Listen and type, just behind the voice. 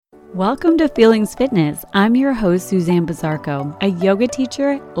Welcome to Feelings Fitness. I'm your host, Suzanne Bizarco, a yoga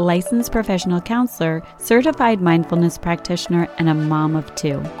teacher, licensed professional counselor, certified mindfulness practitioner, and a mom of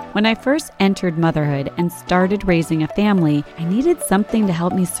two. When I first entered motherhood and started raising a family, I needed something to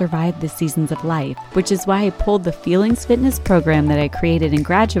help me survive the seasons of life, which is why I pulled the Feelings Fitness program that I created in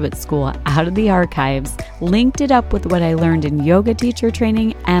graduate school out of the archives, linked it up with what I learned in yoga teacher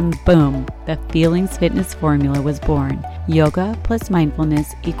training, and boom, the Feelings Fitness formula was born. Yoga plus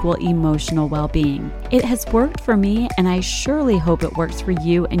mindfulness equal emotional well-being. It has worked for me, and I surely hope it works for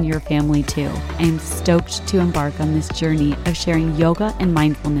you and your family too. I am stoked to embark on this journey of sharing yoga and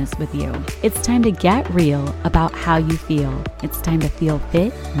mindfulness with you. It's time to get real about how you feel. It's time to feel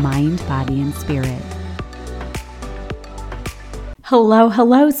fit, mind, body, and spirit.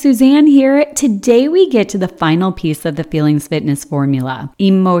 Hello, Suzanne here. Today we get to the final piece of the Feelings Fitness formula,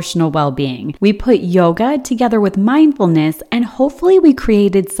 emotional well-being. We put yoga together with mindfulness, and hopefully we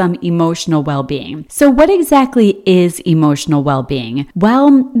created some emotional well-being. So what exactly is emotional well-being?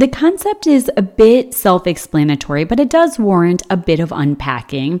 Well, the concept is a bit self-explanatory, but it does warrant a bit of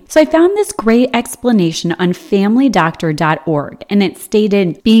unpacking. So I found this great explanation on familydoctor.org, and it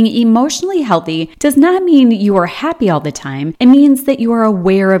stated, being emotionally healthy does not mean you are happy all the time. It means that you are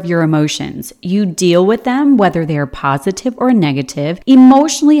aware of your emotions. You deal with them, whether they are positive or negative.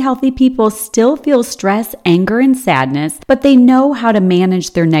 Emotionally healthy people still feel stress, anger, and sadness, but they know how to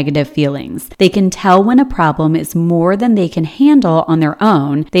manage their negative feelings. They can tell when a problem is more than they can handle on their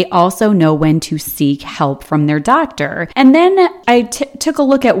own. They also know when to seek help from their doctor. And then I took a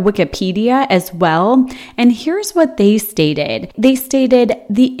look at Wikipedia as well, and here's what they stated. They stated,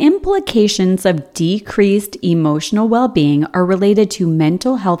 the implications of decreased emotional well-being are related to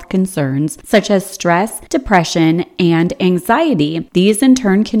mental health concerns such as stress, depression, and anxiety. These in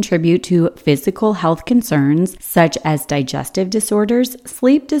turn contribute to physical health concerns such as digestive disorders,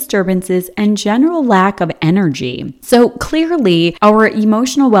 sleep disturbances, and general lack of energy. So clearly, our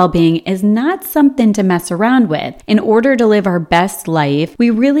emotional well-being is not something to mess around with. In order to live our best life, we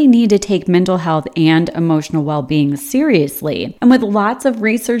really need to take mental health and emotional well-being seriously. And with lots of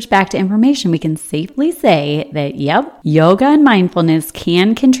research-backed information, we can safely say that, yoga and mindfulness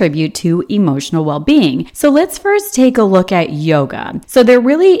can contribute to emotional well-being. So let's first take a look at yoga. So there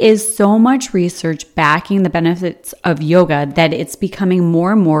really is so much research backing the benefits of yoga that it's becoming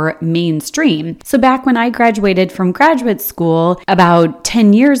more and more mainstream. So back when I graduated from graduate school about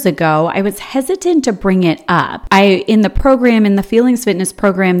 10 years ago, I was hesitant to bring it up. In the Feelings Fitness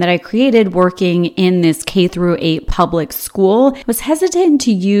program that I created working in this K-8 public school, was hesitant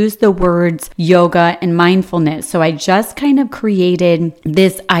to use the words yoga and mindfulness. So I just kind of created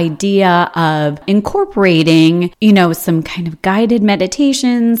this idea of incorporating, some kind of guided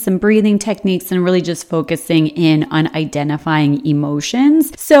meditations, some breathing techniques, and really just focusing in on identifying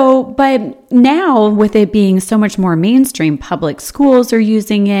emotions. So, but now with it being so much more mainstream, public schools are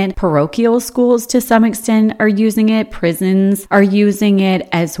using it, parochial schools to some extent are using it, prisons are using it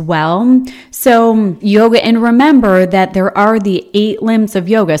as well. So yoga, and remember that there are the 8 limbs of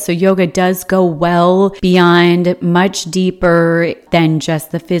yoga. So yoga does go well beyond, much deeper than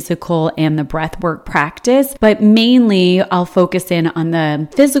just the physical and the breathwork practice. But mainly I'll focus in on the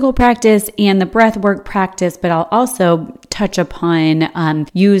physical practice and the breathwork practice, but I'll also touch upon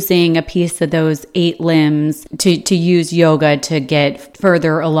using a piece of those 8 limbs to use yoga to get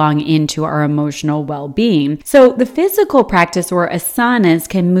further along into our emotional well-being. So the physical practice or asanas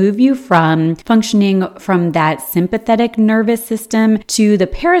can move you from functioning from that sympathetic nervous system to the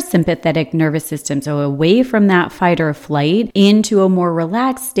parasympathetic nervous system. So away from that fight or flight into a more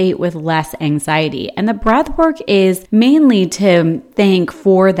relaxed state with less anxiety. And the breath work is mainly to thank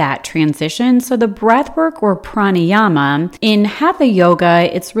for that transition. So the breath work or pranayama in Hatha yoga,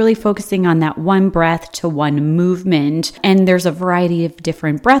 it's really focusing on that one breath to one movement. And there's a variety of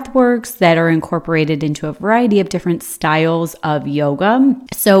different breath works that are incorporated into a variety of different styles of yoga.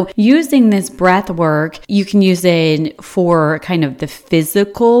 So using this breath work, you can use it for kind of the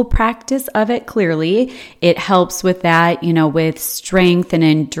physical practice of it. Clearly, it helps with that, with strength and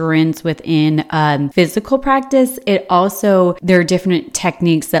endurance within physical practice. There are different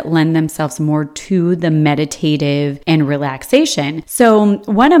techniques that lend themselves more to the meditative and relaxation. So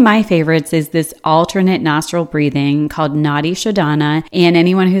one of my favorites is this alternate nostril breathing called Nadi Shodhana. And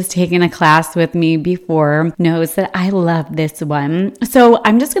anyone who's taken a class with me before knows that I love this one. So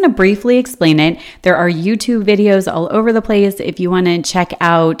I'm just going to briefly explain it. There are YouTube videos all over the place if you want to check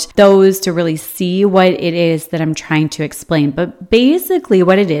out those to really see what it is that I'm trying to explain. But basically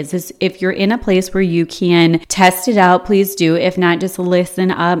what it is if you're in a place where you can test it out, please do. If not, just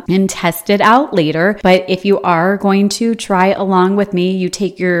listen up and test it out later. But if you are going to try along with me, you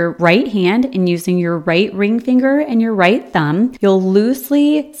take your right hand and using your right ring finger and your right thumb, you'll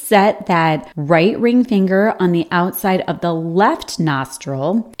loosely set that right ring finger on the outside of the left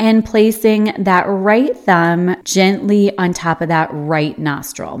nostril and placing that right thumb gently on top of that right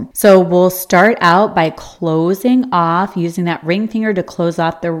nostril. So we'll start out by closing off, using that ring finger to close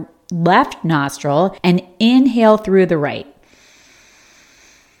off the left nostril and inhale through the right.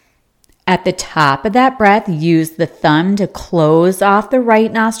 At the top of that breath, use the thumb to close off the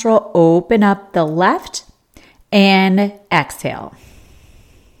right nostril, open up the left, and exhale.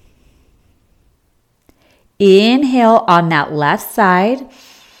 Inhale on that left side.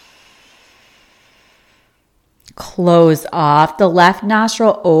 Close off the left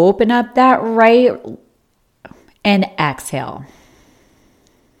nostril, open up that right, and exhale.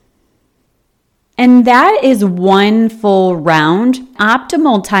 And that is one full round.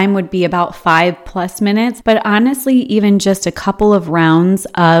 Optimal time would be about 5+ minutes, but honestly, even just a couple of rounds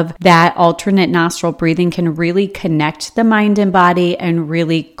of that alternate nostril breathing can really connect the mind and body and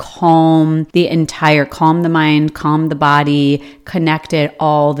really calm the mind, calm the body, connect it,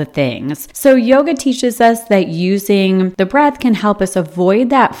 all the things. So yoga teaches us that using the breath can help us avoid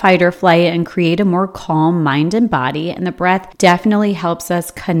that fight or flight and create a more calm mind and body. And the breath definitely helps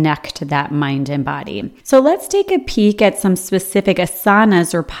us connect that mind and body. So let's take a peek at some specific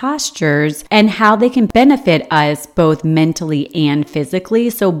asanas or postures and how they can benefit us both mentally and physically.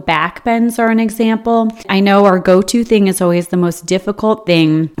 So back bends are an example. I know our go-to thing is always the most difficult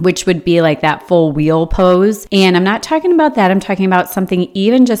thing, which would be like that full wheel pose. And I'm not talking about that. I'm talking about something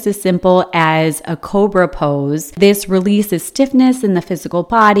even just as simple as a cobra pose. This releases stiffness in the physical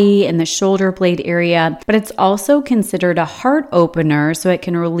body, in the shoulder blade area, but it's also considered a heart opener, so it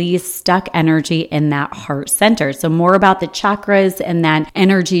can release stuck energy in that heart center. So more about the chakras and that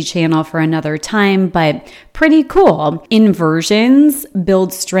energy channel for another time, but pretty cool. Inversions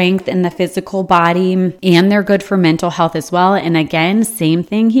build strength in the physical body and they're good for mental health as well. And again, same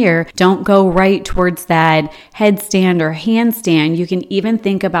thing here. Don't go right towards that headstand or handstand. You can even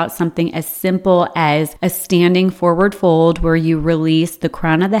think about something as simple as a standing forward fold where you release the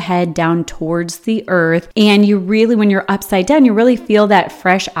crown of the head down towards the earth. And you really, when you're upside down, you really feel that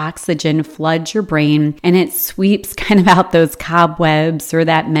fresh oxygen flood your brain and it sweeps kind of out those cobwebs or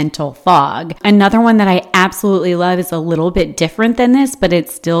that mental fog. Another one that I absolutely love is a little bit different than this, but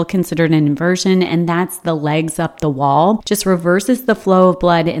it's still considered an inversion, and that's the legs up the wall. Just reverses the flow of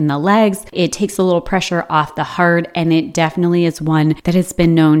blood in the legs. It takes a little pressure off the heart, and it definitely is one that has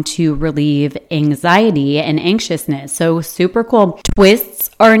been known to relieve anxiety and anxiousness. So super cool. Twists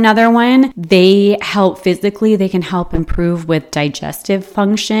are another one. They help physically. They can help improve with digestive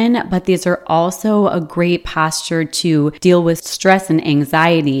function, but these are also a great posture to deal with stress and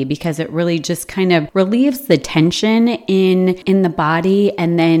anxiety because it really just kind of relieves the tension in the body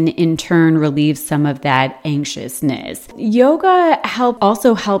and then in turn relieves some of that anxiousness. Yoga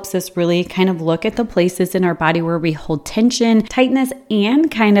also helps us really kind of look at the places in our body where we hold tension, tightness,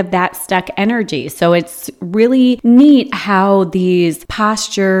 and kind of that stuck energy. So it's really neat how these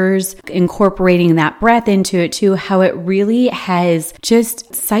postures, incorporating that breath into it too, how it really has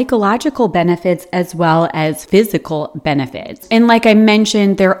just psychological benefits as well as physical benefits. And like I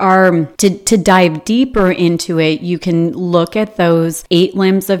mentioned, there are, to dive deeper into it, you can look at those 8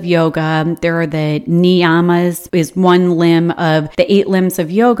 limbs of yoga. There are the niyamas is one limb of the 8 limbs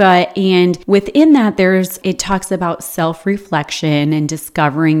of yoga. And within that, it talks about self-reflection and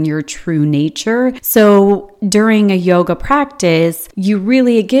discovering your true nature. So during a yoga practice,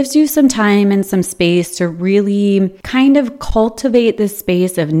 it gives you some time and some space to really kind of cultivate this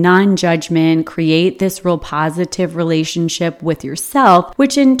space of non-judgment, create this real positive relationship with yourself,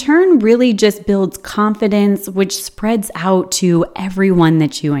 which in turn really just builds confidence, which spreads out to everyone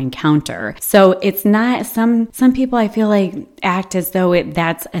that you encounter. So it's not, some people I feel like act as though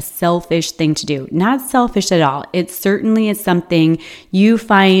that's a selfish thing to do. Not selfish at all. It certainly is something you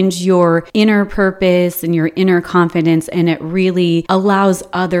find your inner purpose and your inner confidence, and it really allows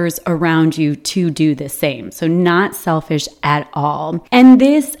others around you to do the same. So not selfish at all. And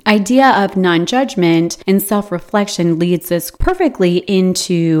this idea of non-judgment and self-reflection leads us perfectly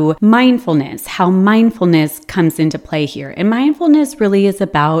into mindfulness, how mindfulness comes into play here. And mindfulness really is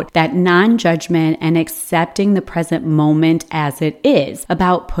about that non-judgment and accepting the present moment as it is,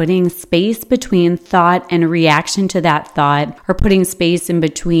 about putting space between thought and reaction to that thought, or putting space in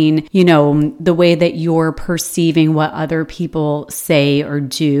between, the way that you're perceiving what other people say or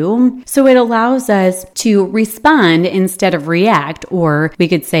do. So it allows us to respond instead of react, or we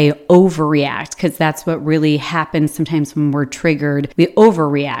could say overreact, because that's what really happens sometimes when we're triggered. We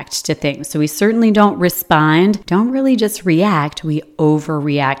overreact to things. So we certainly don't don't respond, don't really just react, we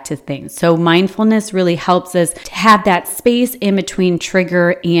overreact to things. So mindfulness really helps us to have that space in between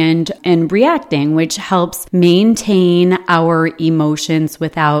trigger and reacting, which helps maintain our emotions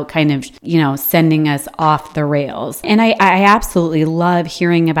without kind of, sending us off the rails. And I absolutely love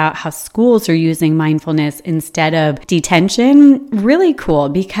hearing about how schools are using mindfulness instead of detention. Really cool,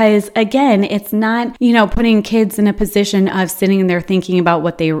 because again, it's not, putting kids in a position of sitting there thinking about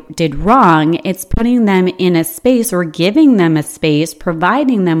what they did wrong. It's putting them in a space or giving them a space,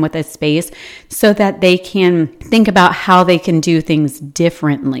 providing them with a space so that they can think about how they can do things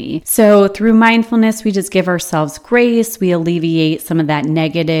differently. So through mindfulness, we just give ourselves grace. We alleviate some of that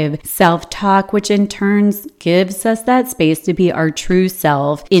negative self-talk, which in turn gives us that space to be our true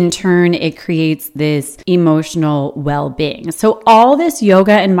self. In turn, it creates this emotional well-being. So all this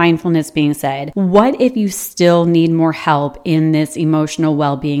yoga and mindfulness being said, what if you still need more help in this emotional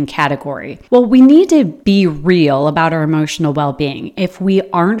well-being category? Well, we need to be real about our emotional well-being. If we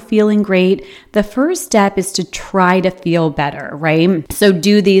aren't feeling great, the first step is to try to feel better, right? So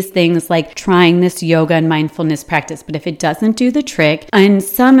do these things like trying this yoga and mindfulness practice. But if it doesn't do the trick, and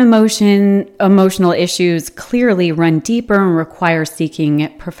some emotional issues clearly run deeper and require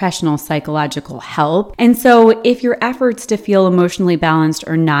seeking professional psychological help. And so if your efforts to feel emotionally balanced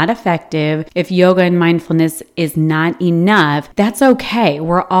are not effective, if yoga and mindfulness is not enough, that's okay.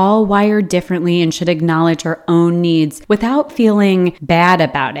 We're all wired differently and should acknowledge our own needs without feeling bad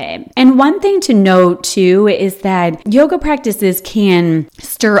about it. And one thing to note too is that yoga practices can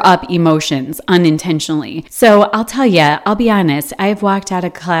stir up emotions unintentionally. So I'll be honest, I've walked out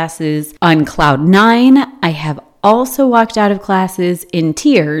of classes on cloud 9. I have also walked out of classes in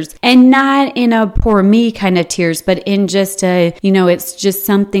tears, and not in a poor me kind of tears, but in just it's just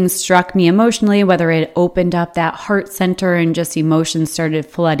something struck me emotionally, whether it opened up that heart center and just emotions started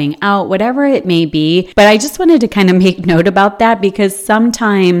flooding out, whatever it may be. But I just wanted to kind of make note about that, because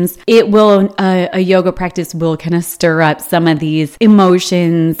sometimes a yoga practice will kind of stir up some of these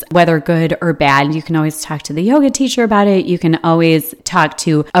emotions, whether good or bad. You can always talk to the yoga teacher about it. You can always talk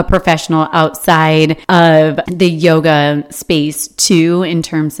to a professional outside of the yoga space too, in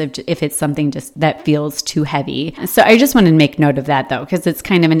terms of if it's something just that feels too heavy. So I just wanted to make note of that though, because it's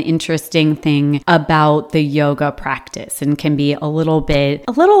kind of an interesting thing about the yoga practice and can be a little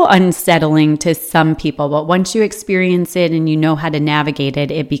unsettling to some people. But once you experience it and you know how to navigate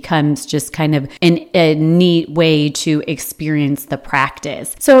it, it becomes just kind of a neat way to experience the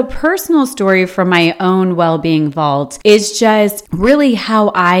practice. So a personal story from my own well-being vault is just really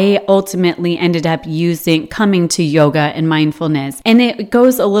how I ultimately ended up coming to yoga and mindfulness. And it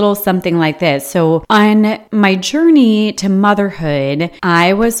goes a little something like this. So on my journey to motherhood,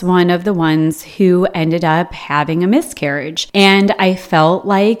 I was one of the ones who ended up having a miscarriage. And I felt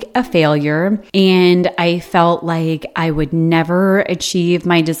like a failure. And I felt like I would never achieve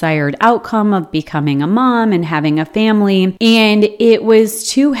my desired outcome of becoming a mom and having a family. And it was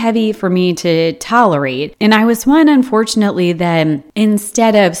too heavy for me to tolerate. And I was one, unfortunately, that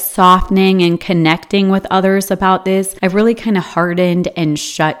instead of softening and connecting with others about this, I really kind of hardened and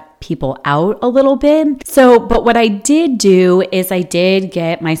shut people out a little bit. But what I did do is I did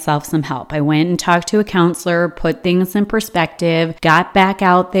get myself some help. I went and talked to a counselor, put things in perspective, got back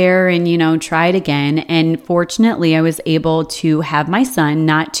out there and, tried again. And fortunately, I was able to have my son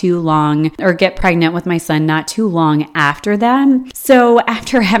get pregnant with my son not too long after that. So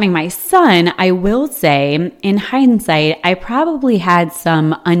after having my son, I will say in hindsight, I probably had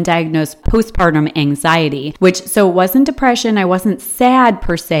some undiagnosed postpartum anxiety, so it wasn't depression. I wasn't sad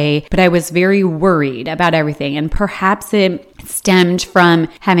per se, but I was very worried about everything. And perhaps it stemmed from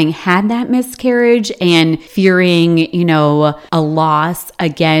having had that miscarriage and fearing, a loss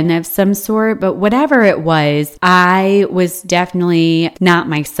again of some sort. But whatever it was, I was definitely not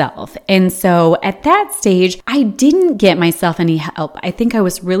myself. And so at that stage, I didn't get myself any help. I think I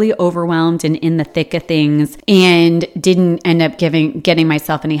was really overwhelmed and in the thick of things and didn't end up getting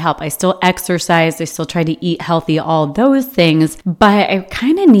myself any help. I still exercised. I still tried to eat healthy, all those things, but I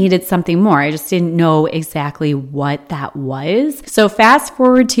kind of needed something more. I just didn't know exactly what that was. So fast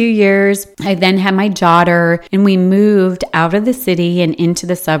forward 2 years, I then had my daughter and we moved out of the city and into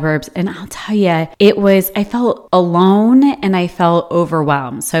the suburbs. And I'll tell you, I felt alone and I felt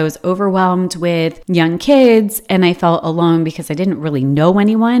overwhelmed. So I was overwhelmed with young kids and I felt alone because I didn't really know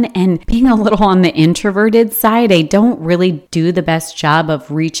anyone. And being a little on the introverted side, I don't really do the best job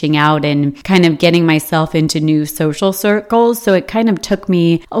of reaching out and kind of getting myself into new social circles. So it kind of took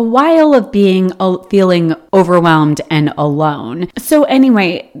me a while of feeling overwhelmed and alone. alone. So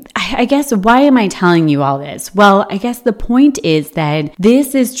anyway, I guess why am I telling you all this? Well, I guess the point is that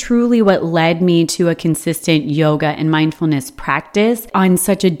this is truly what led me to a consistent yoga and mindfulness practice on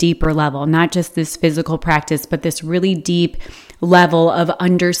such a deeper level, not just this physical practice, but this really deep level of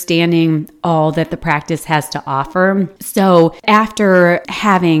understanding all that the practice has to offer. So after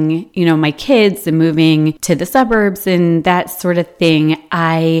having, my kids and moving to the suburbs and that sort of thing,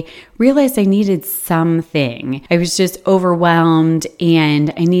 I realized I needed something. I was just overwhelmed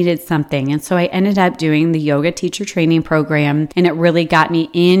and I needed something. And so I ended up doing the yoga teacher training program, and it really got me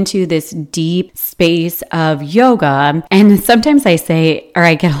into this deep space of yoga. And sometimes I get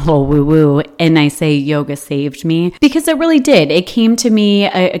a little woo-woo and I say yoga saved me, because it really did. It came to me,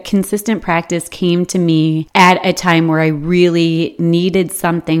 a consistent practice came to me at a time where I really needed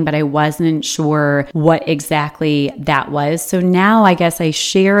something, but I wasn't sure what exactly that was. So now I guess I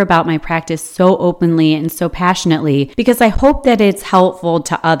share about my practice so openly and so passionately because I hope that it's helpful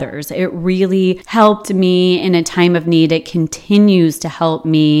to others. It really helped me in a time of need. It continues to help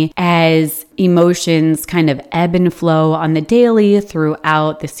me as emotions kind of ebb and flow on the daily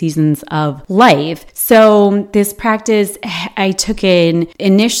throughout the seasons of life. So this practice, I took in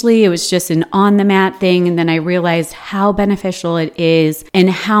initially, it was just an on the mat thing. And then I realized how beneficial it is and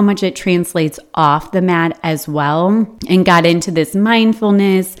how much it translates off the mat as well, and got into this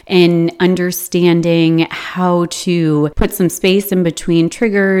mindfulness and understanding how to put some space in between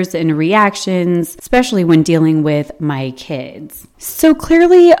triggers and reactions, especially when dealing with my kids. So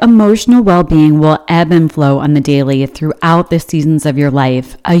clearly, emotional well-being will ebb and flow on the daily throughout the seasons of your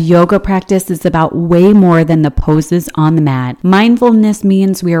life. A yoga practice is about way more than the poses on the mat. Mindfulness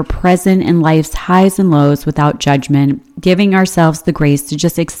means we are present in life's highs and lows without judgment, giving ourselves the grace to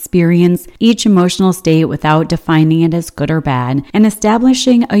just experience each emotional state without defining it as good or bad. And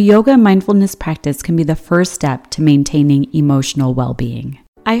establishing a yoga mindfulness practice can be the first step to maintaining emotional well-being.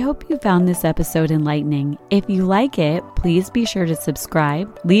 I hope you found this episode enlightening. If you like it, please be sure to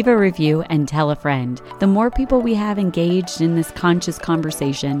subscribe, leave a review, and tell a friend. The more people we have engaged in this conscious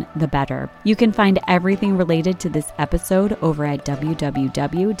conversation, the better. You can find everything related to this episode over at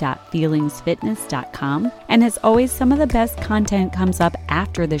www.feelingsfitness.com. And as always, some of the best content comes up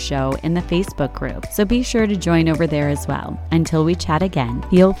after the show in the Facebook group, so be sure to join over there as well. Until we chat again,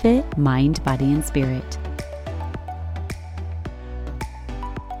 feel fit, mind, body, and spirit.